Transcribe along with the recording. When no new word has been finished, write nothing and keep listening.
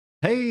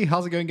Hey,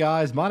 how's it going,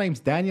 guys? My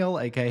name's Daniel,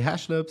 aka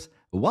HashLips.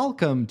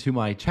 Welcome to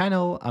my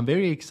channel. I'm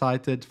very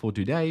excited for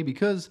today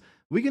because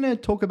we're going to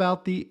talk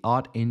about the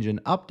Art Engine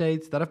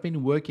updates that I've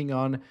been working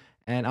on,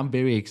 and I'm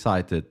very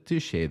excited to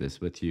share this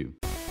with you.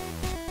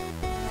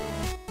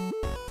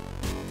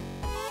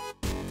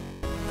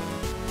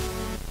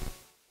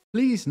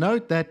 Please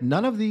note that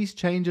none of these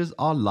changes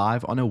are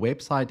live on a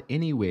website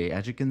anywhere.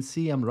 As you can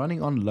see, I'm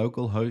running on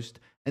localhost,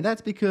 and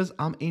that's because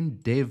I'm in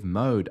dev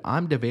mode.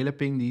 I'm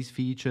developing these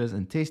features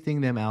and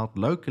testing them out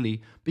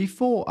locally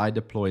before I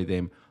deploy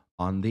them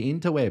on the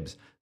interwebs.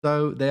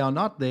 So they are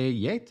not there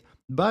yet,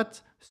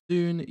 but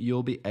soon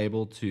you'll be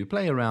able to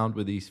play around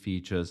with these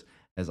features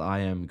as I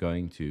am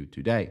going to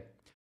today.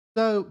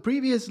 So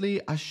previously,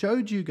 I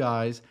showed you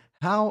guys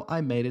how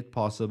I made it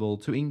possible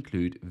to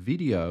include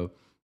video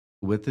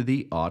with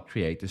the Art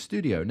Creator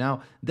Studio.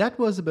 Now, that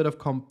was a bit of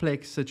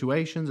complex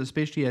situations,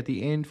 especially at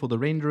the end for the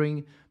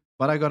rendering,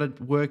 but I got it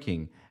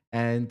working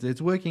and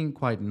it's working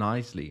quite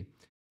nicely.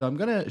 So I'm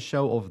going to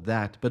show off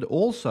that, but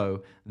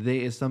also there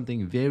is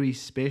something very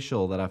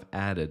special that I've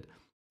added,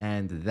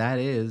 and that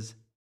is,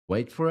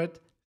 wait for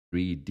it,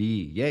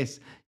 3D. Yes,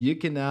 you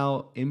can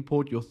now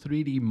import your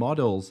 3D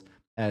models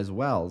as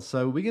well.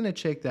 So we're going to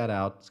check that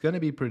out. It's going to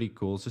be pretty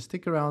cool. So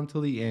stick around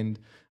till the end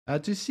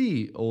to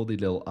see all the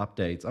little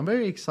updates. I'm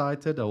very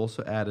excited. I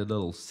also added a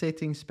little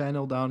settings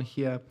panel down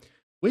here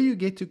where you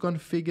get to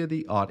configure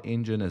the Art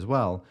Engine as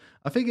well.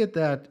 I figured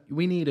that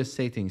we need a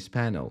settings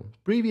panel.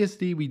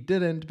 Previously, we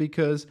didn't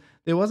because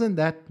there wasn't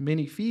that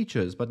many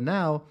features, but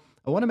now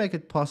I want to make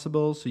it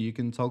possible so you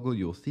can toggle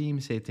your theme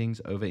settings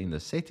over in the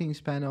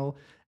settings panel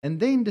and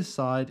then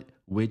decide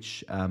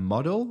which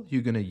model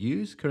you're going to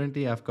use.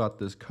 Currently, I've got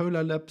this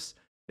Cola Lips.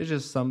 It's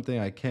just something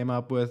I came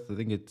up with. I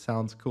think it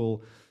sounds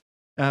cool.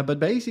 But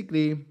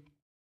basically,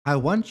 I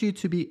want you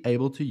to be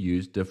able to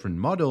use different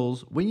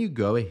models when you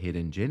go ahead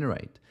and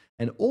generate.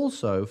 And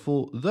also,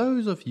 for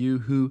those of you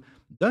who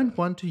don't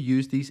want to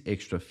use these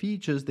extra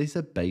features, there's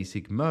a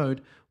basic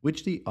mode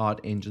which the Art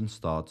Engine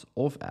starts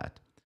off at.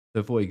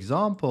 So for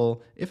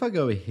example, if I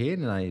go ahead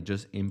and I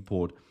just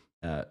import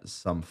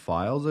some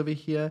files over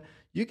here,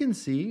 you can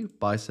see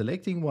by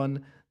selecting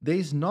one,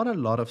 there's not a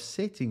lot of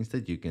settings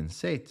that you can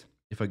set.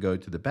 If I go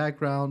to the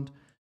background,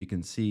 you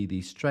can see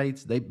these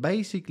traits. They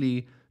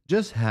basically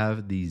just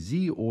have the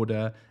Z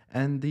order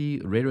and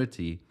the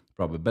rarity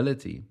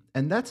probability.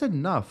 And that's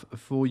enough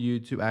for you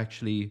to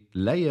actually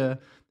layer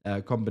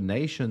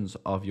combinations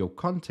of your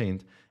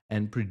content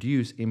and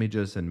produce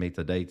images and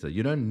metadata.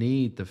 You don't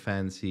need the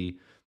fancy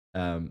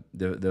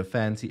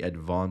fancy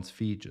advanced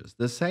features.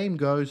 The same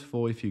goes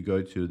for if you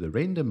go to the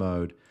render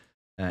mode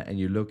and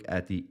you look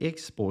at the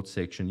export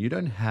section, you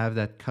don't have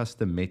that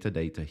custom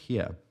metadata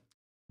here.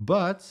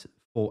 But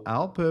for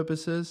our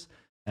purposes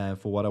and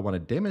for what I want to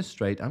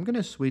demonstrate, I'm going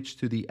to switch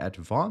to the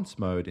advanced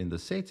mode in the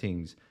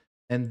settings.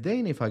 And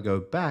then if I go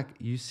back,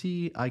 you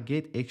see I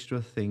get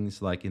extra things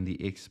like in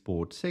the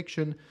export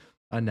section,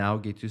 I now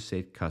get to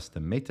set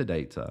custom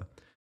metadata.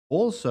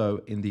 Also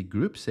in the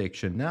group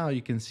section, now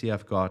you can see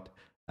I've got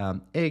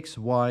X,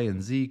 Y,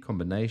 and Z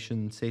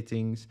combination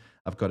settings.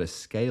 I've got a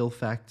scale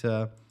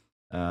factor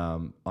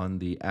on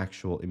the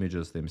actual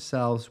images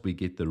themselves. We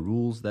get the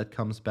rules that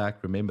comes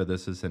back. Remember,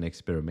 this is an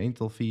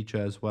experimental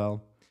feature as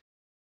well.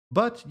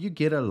 But you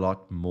get a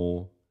lot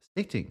more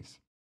settings.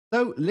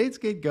 So let's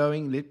get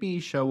going. Let me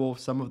show off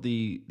some of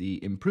the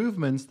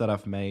improvements that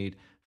I've made.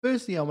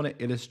 Firstly, I want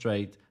to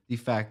illustrate the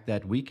fact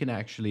that we can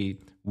actually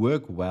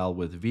work well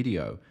with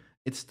video.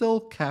 It's still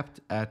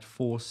capped at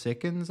 4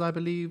 seconds, I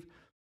believe.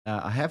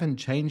 I haven't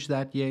changed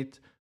that yet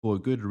for a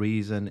good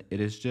reason. It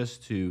is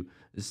just to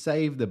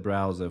save the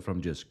browser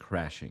from just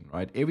crashing,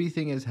 right?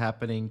 Everything is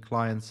happening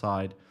client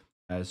side,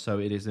 so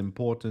it is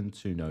important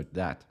to note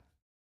that.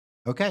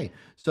 Okay,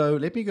 so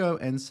let me go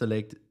and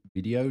select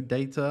video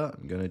data.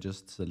 I'm going to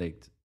just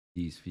select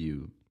these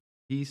few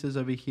pieces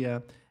over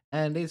here,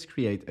 and let's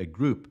create a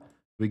group.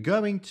 We're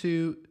going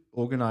to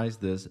organize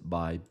this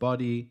by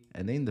body,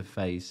 and then the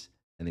face,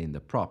 and then the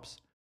props.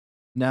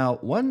 Now,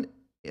 one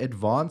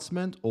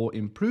advancement or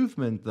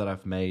improvement that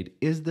I've made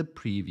is the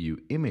preview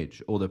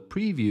image, or the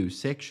preview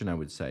section, I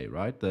would say,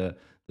 right?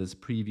 This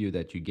preview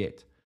that you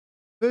get.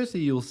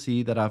 Firstly, you'll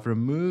see that I've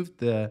removed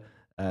the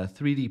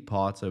 3D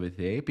parts over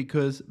there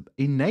because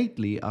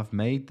innately I've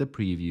made the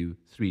preview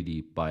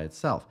 3D by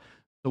itself.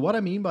 So what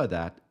I mean by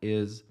that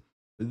is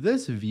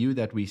this view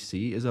that we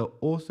see is an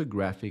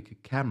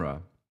orthographic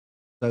camera.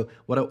 So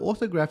what an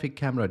orthographic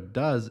camera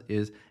does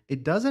is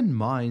it doesn't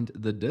mind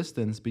the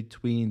distance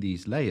between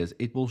these layers.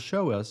 It will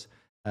show us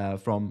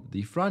from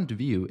the front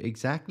view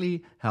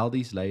exactly how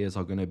these layers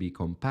are going to be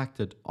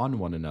compacted on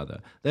one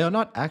another. They are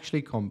not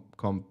actually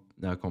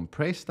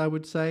compressed, I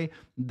would say.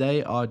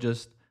 They are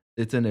just,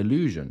 it's an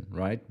illusion,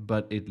 right?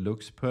 But it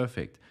looks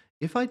perfect.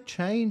 If I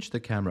change the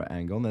camera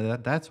angle, now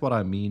that's what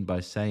I mean by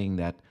saying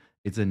that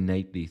it's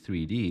innately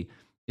 3D.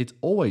 It's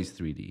always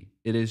 3D.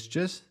 It is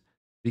just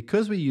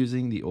because we're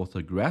using the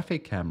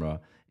orthographic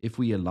camera, if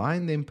we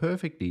align them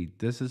perfectly,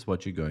 this is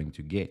what you're going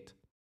to get.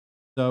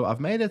 So I've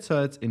made it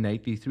so it's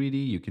innately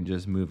 3D. You can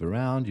just move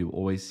around. You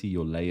always see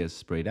your layers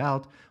spread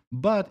out.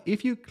 But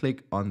if you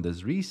click on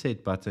this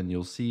reset button,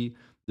 you'll see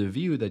the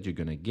view that you're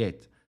going to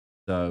get.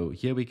 So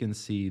here we can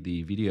see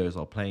the videos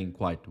are playing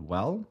quite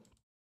well,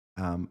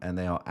 and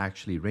they are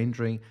actually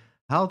rendering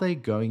how they're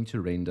going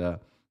to render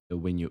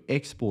when you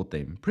export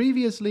them.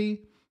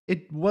 Previously,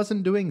 it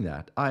wasn't doing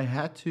that. I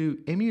had to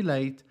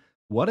emulate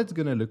what it's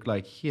going to look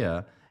like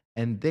here,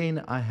 and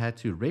then I had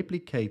to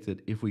replicate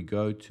it. If we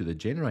go to the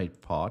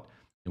generate part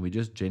and we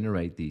just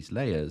generate these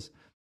layers,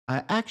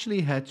 I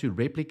actually had to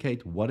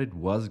replicate what it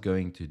was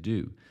going to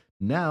do.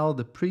 Now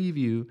the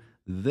preview,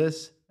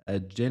 this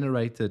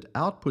generated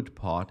output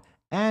part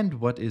and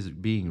what is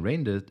being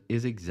rendered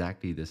is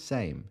exactly the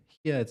same.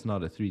 Here it's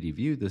not a 3D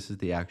view, this is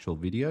the actual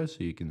video,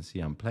 so you can see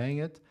I'm playing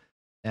it.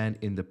 And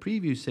in the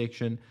preview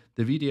section,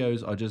 the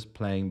videos are just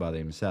playing by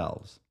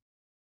themselves.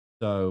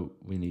 So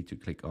we need to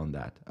click on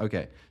that.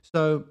 Okay,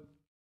 so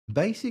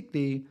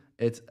basically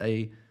it's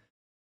a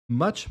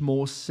much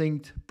more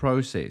synced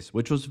process,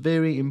 which was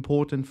very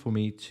important for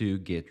me to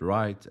get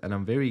right. And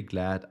I'm very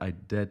glad I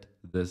did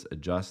this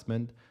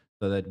adjustment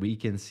so that we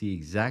can see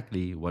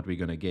exactly what we're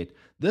going to get.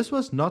 This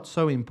was not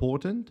so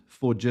important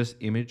for just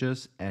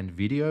images and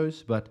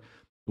videos, but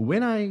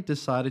when I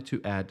decided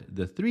to add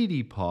the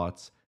 3D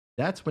parts,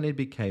 that's when it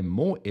became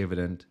more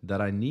evident that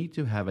I need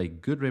to have a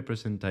good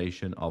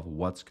representation of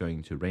what's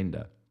going to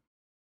render.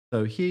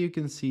 So here you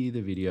can see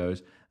the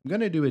videos. I'm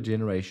going to do a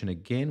generation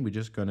again. We're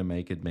just going to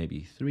make it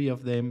maybe 3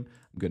 of them.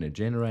 I'm going to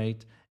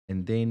generate,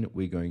 and then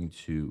we're going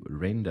to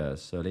render.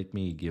 So let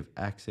me give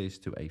access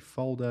to a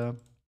folder.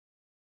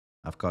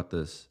 I've got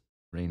this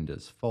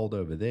renders folder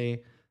over there.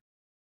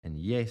 And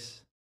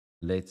yes,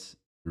 let's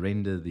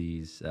render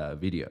these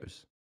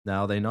videos.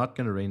 Now, they're not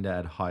going to render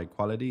at high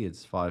quality.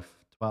 It's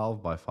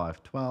 512 by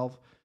 512,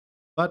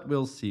 but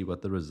we'll see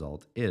what the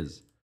result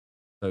is.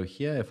 So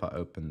here, if I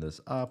open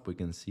this up, we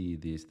can see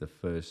this the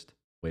first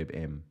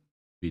WebM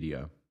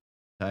video.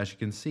 So as you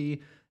can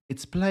see,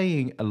 it's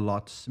playing a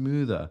lot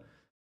smoother.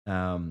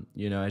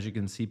 As you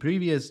can see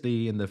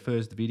previously in the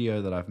first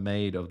video that I've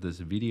made of this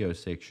video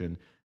section,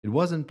 it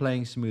wasn't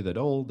playing smooth at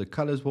all. The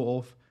colors were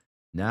off.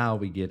 Now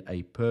we get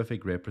a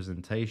perfect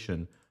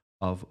representation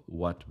of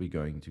what we're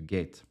going to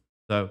get.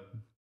 So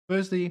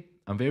firstly,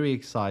 I'm very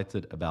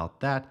excited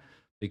about that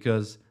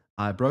because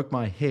I broke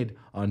my head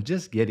on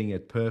just getting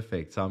it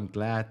perfect. So I'm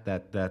glad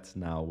that that's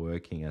now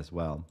working as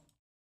well.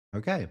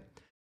 Okay,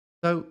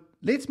 so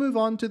let's move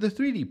on to the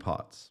 3D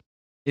parts.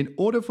 In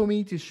order for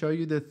me to show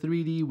you the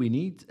 3D, we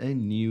need a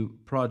new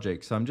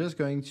project. So I'm just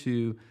going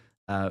to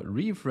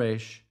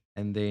refresh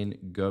and then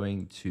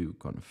going to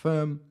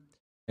confirm.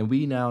 And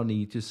we now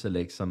need to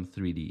select some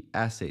 3D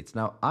assets.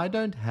 Now, I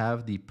don't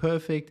have the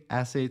perfect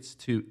assets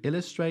to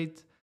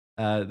illustrate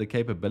the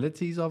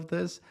capabilities of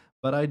this,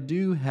 but I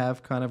do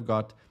have kind of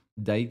got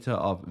data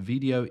of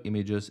video,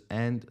 images,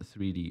 and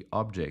 3D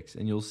objects.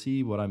 And you'll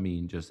see what I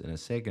mean just in a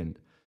second.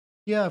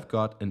 Here I've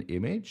got an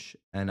image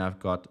and I've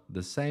got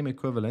the same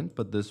equivalent,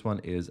 but this one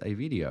is a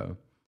video.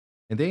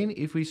 And then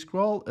if we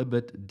scroll a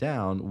bit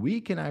down,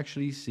 we can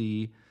actually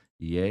see,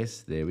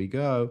 yes, there we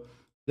go.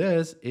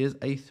 This is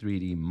a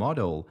 3D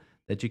model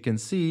that you can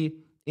see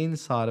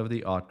inside of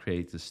the Art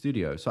Creator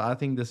Studio. So I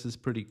think this is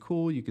pretty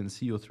cool. You can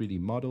see your 3D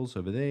models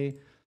over there,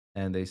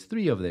 and there's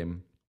 3 of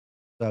them.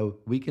 So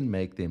we can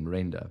make them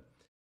render.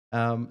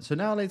 So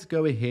now let's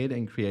go ahead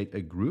and create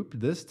a group.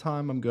 This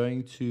time I'm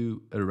going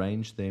to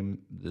arrange them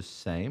the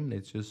same.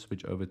 Let's just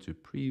switch over to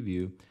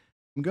preview.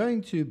 I'm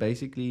going to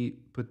basically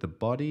put the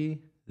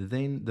body,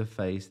 then the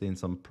face, then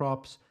some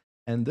props,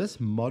 and this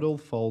model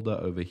folder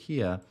over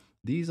here.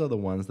 These are the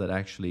ones that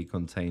actually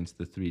contains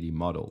the 3D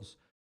models.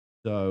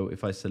 So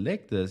if I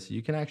select this,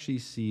 you can actually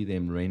see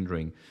them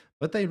rendering,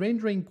 but they're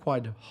rendering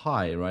quite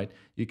high, right?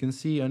 You can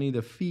see only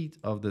the feet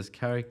of this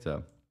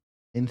character.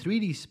 In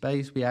 3D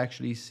space, we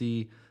actually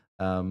see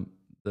the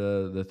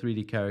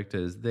 3D character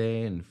is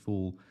there in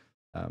full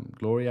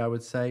glory, I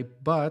would say.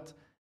 But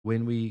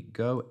when we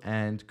go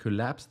and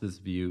collapse this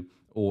view,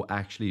 or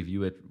actually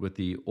view it with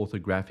the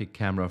orthographic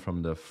camera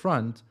from the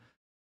front,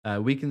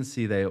 we can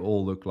see they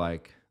all look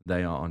like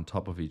they are on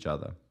top of each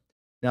other.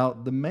 Now,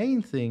 the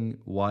main thing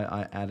why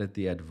I added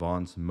the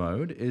advanced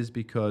mode is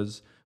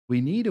because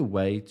we need a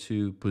way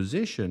to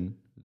position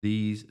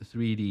these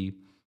 3D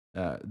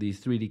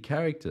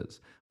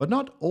characters, but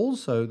not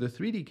also the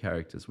 3D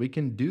characters. We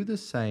can do the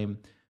same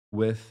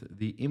with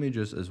the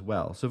images as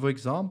well. So for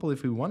example,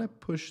 if we want to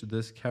push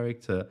this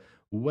character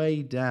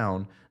way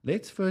down,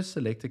 let's first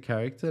select a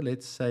character.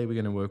 Let's say we're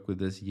going to work with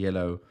this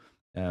yellow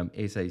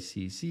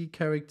SACC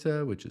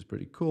character, which is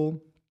pretty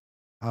cool.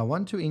 I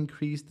want to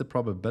increase the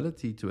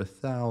probability to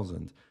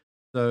 1,000.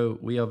 So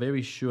we are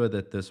very sure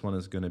that this one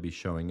is going to be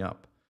showing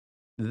up.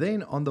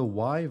 Then on the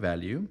Y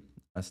value,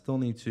 I still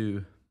need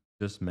to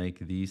just make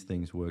these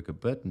things work a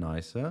bit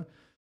nicer.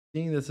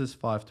 Seeing this is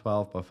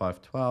 512 by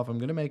 512, I'm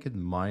going to make it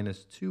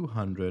minus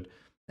 200,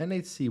 and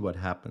let's see what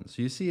happens.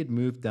 So you see it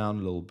moved down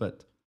a little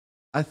bit.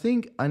 I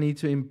think I need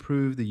to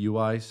improve the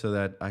UI so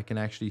that I can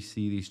actually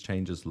see these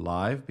changes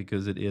live,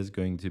 because it is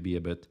going to be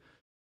a bit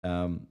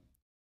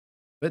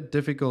Bit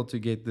difficult to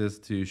get this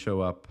to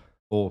show up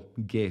or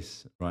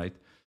guess, right,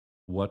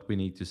 what we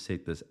need to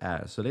set this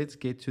as. So let's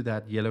get to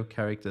that yellow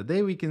character.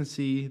 There we can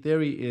see,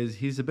 there he is.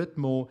 He's a bit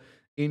more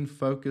in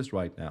focus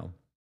right now.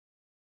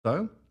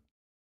 So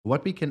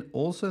what we can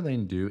also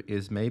then do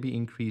is maybe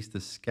increase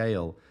the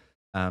scale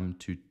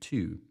to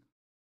 2.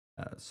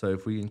 So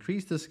if we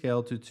increase the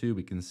scale to 2,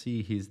 we can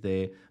see he's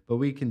there, but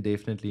we can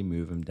definitely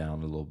move him down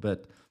a little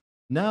bit.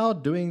 Now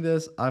doing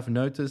this, I've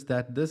noticed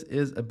that this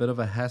is a bit of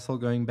a hassle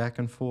going back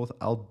and forth.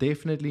 I'll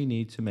definitely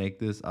need to make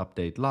this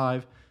update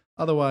live.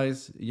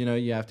 Otherwise,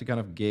 you have to kind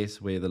of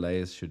guess where the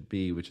layers should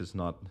be, which is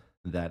not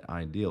that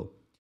ideal.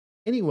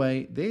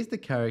 Anyway, there's the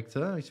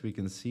character, as we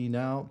can see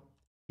now.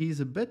 He's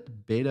a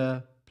bit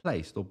better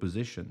placed or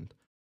positioned.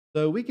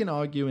 So we can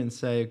argue and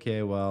say,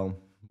 okay, well,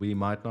 we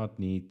might not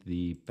need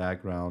the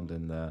background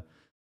and the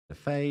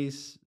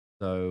face,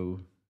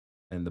 and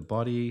the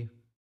body.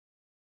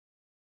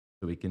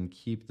 So we can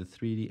keep the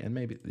 3D and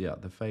maybe, yeah,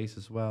 the face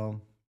as well.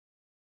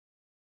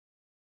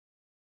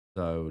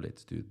 So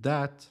let's do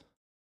that.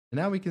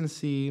 And now we can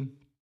see,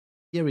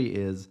 here he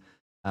is,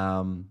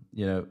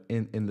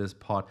 in this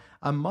part.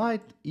 I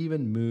might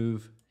even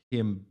move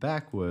him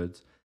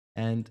backwards,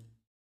 and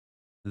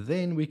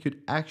then we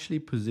could actually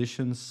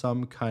position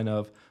some kind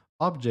of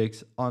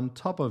objects on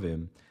top of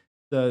him.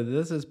 So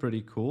this is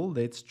pretty cool.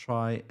 Let's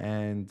try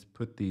and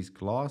put these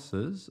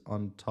glasses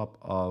on top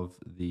of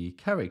the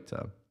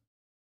character.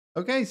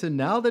 Okay, so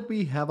now that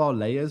we have our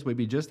layers where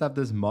we just have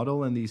this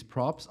model and these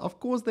props, of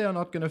course they are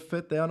not going to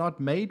fit. They are not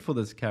made for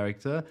this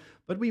character,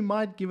 but we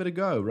might give it a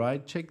go,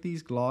 right? Check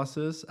these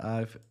glasses.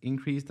 I've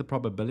increased the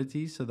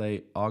probability so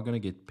they are going to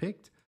get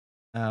picked.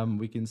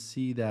 We can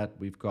see that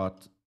we've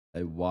got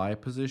a Y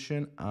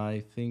position.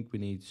 I think we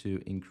need to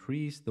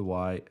increase the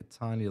Y a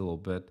tiny little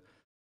bit,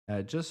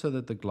 just so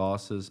that the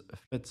glasses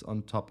fits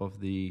on top of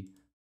the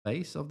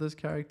face of this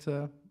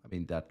character. I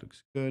mean, that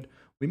looks good.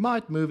 We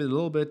might move it a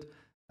little bit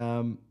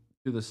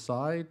to the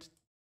side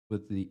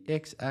with the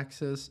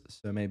x-axis,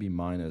 so maybe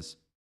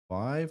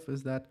 -5.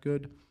 Is that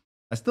good?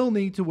 I still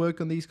need to work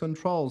on these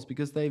controls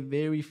because they're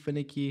very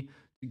finicky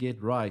to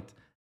get right.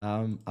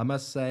 I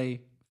must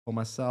say, for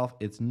myself,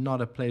 it's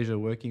not a pleasure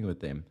working with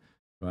them,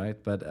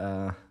 right? But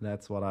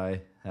that's what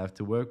I have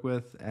to work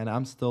with, and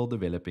I'm still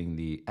developing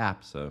the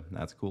app, so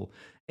that's cool.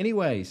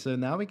 Anyway, so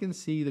now we can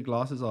see the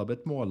glasses are a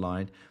bit more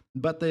aligned,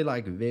 but they're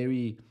like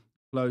very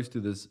close to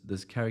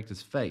this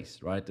character's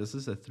face, right? This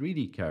is a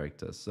 3D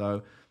character,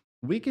 so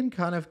we can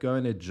kind of go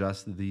and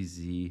adjust the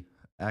Z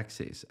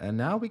axis. And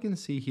now we can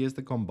see here's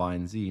the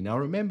combined Z. Now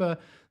remember,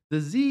 the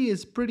Z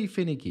is pretty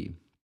finicky.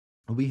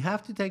 We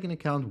have to take into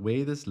account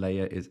where this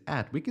layer is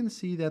at. We can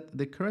see that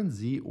the current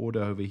Z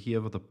order over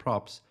here for the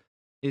props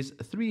is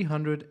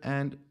 300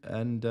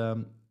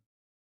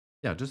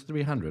 yeah, just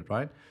 300,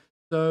 right?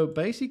 So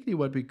basically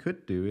what we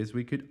could do is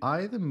we could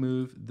either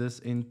move this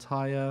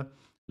entire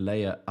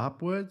layer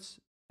upwards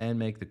and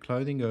make the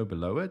clothing go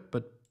below it,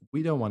 but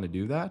we don't want to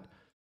do that.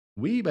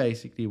 We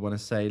basically want to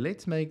say,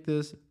 let's make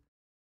this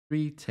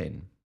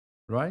 310,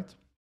 right?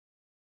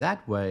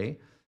 That way,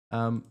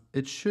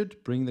 it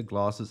should bring the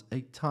glasses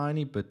a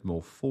tiny bit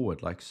more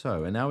forward, like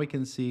so. And now we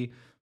can see,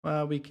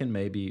 well, we can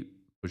maybe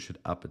push it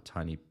up a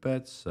tiny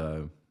bit,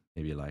 so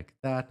maybe like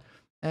that.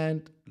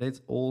 And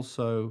let's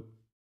also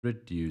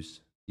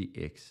reduce the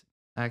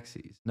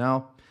x-axis.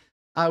 Now,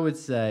 I would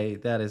say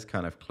that is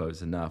kind of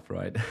close enough,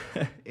 right?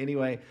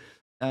 Anyway,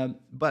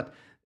 but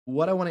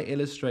what I want to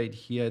illustrate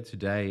here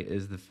today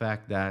is the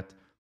fact that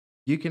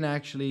you can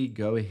actually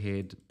go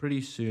ahead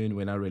pretty soon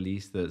when I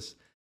release this.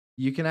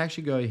 You can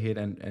actually go ahead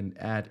and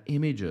add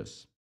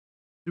images,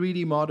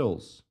 3D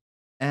models,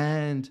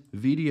 and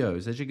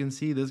videos. As you can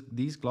see,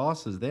 these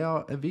glasses, they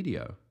are a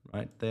video,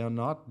 right? They are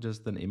not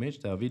just an image,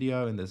 they are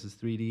video, and this is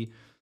 3D.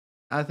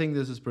 I think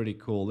this is pretty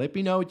cool. Let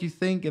me know what you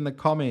think in the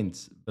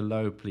comments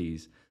below,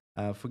 please.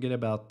 Forget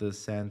about the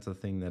Santa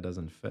thing that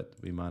doesn't fit.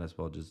 We might as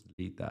well just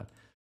delete that.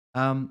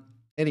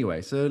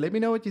 Anyway, so let me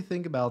know what you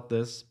think about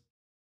this.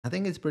 I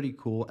think it's pretty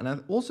cool. And I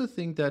also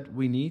think that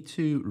we need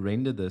to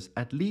render this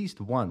at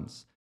least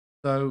once.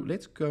 So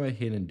let's go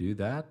ahead and do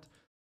that.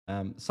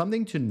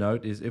 Something to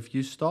note is if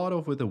you start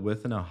off with a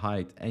width and a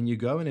height and you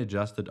go and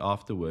adjust it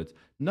afterwards,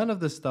 none of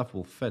this stuff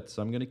will fit.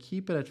 So I'm going to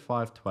keep it at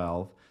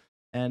 512.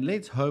 And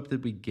let's hope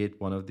that we get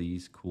one of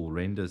these cool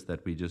renders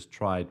that we just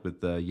tried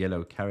with the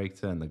yellow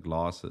character and the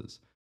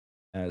glasses.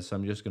 So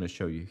I'm just going to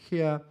show you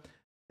here.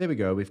 There we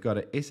go. We've got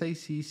a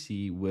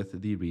SACC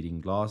with the reading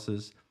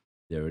glasses.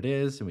 There it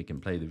is. And we can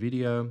play the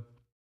video.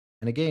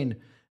 And again,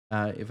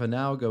 if I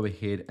now go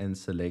ahead and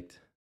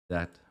select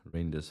that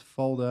renders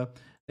folder,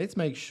 let's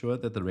make sure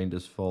that the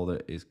renders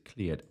folder is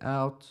cleared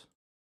out.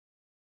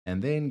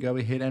 And then go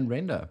ahead and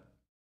render.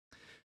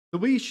 So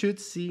we should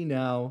see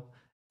now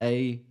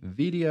a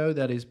video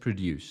that is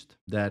produced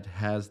that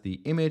has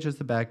the image as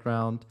the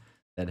background,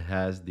 that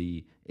has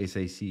the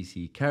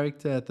SACC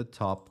character at the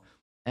top,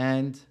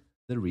 and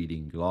the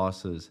reading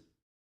glasses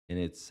in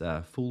its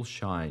full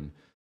shine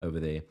over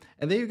there.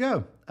 And there you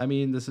go. I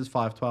mean, this is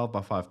 512 by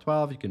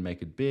 512. You can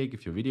make it big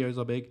if your videos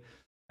are big.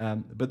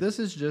 But this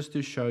is just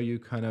to show you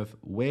kind of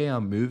where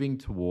I'm moving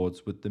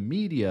towards with the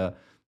media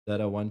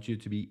that I want you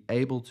to be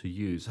able to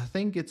use. I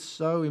think it's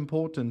so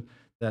important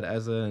that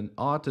as an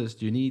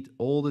artist, you need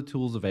all the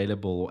tools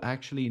available, or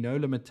actually no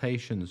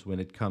limitations when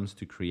it comes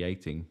to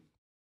creating.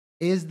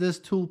 Is this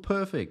tool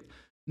perfect?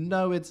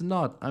 No, it's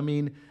not. I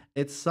mean,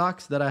 it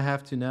sucks that I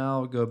have to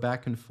now go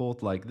back and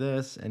forth like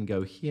this and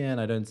go here and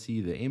I don't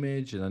see the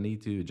image and I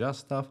need to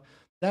adjust stuff.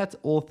 That's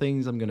all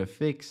things I'm going to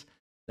fix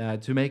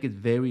to make it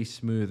very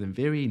smooth and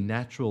very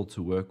natural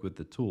to work with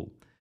the tool.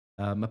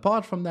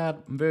 Apart from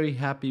that, I'm very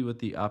happy with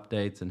the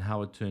updates and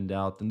how it turned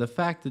out, and the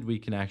fact that we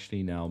can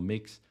actually now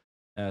mix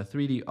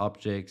 3D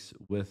objects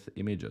with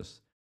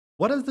images.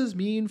 What does this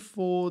mean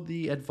for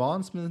the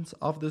advancements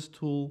of this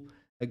tool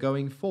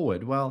going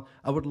forward? Well,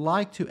 I would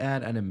like to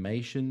add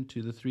animation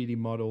to the 3D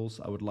models.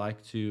 I would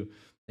like to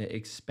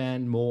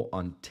expand more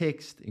on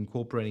text,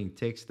 incorporating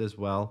text as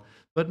well.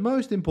 But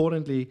most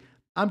importantly,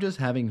 I'm just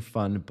having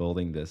fun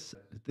building this.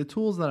 The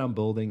tools that I'm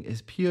building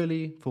is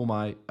purely for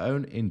my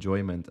own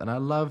enjoyment, and I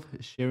love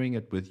sharing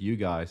it with you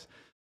guys.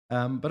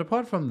 But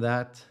apart from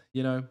that,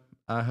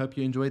 I hope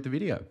you enjoyed the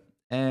video.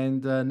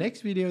 And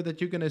next video that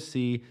you're going to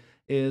see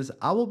is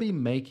I will be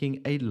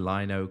making a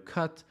lino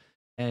cut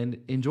and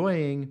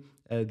enjoying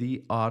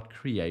the art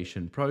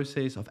creation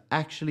process of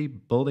actually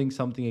building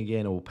something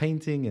again, or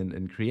painting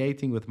and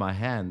creating with my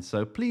hands.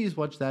 So please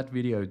watch that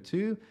video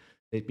too.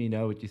 Let me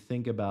know what you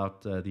think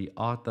about the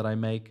art that I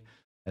make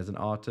as an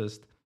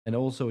artist, and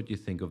also what you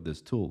think of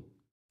this tool.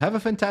 Have a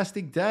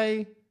fantastic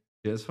day.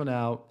 Cheers for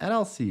now, and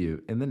I'll see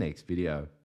you in the next video.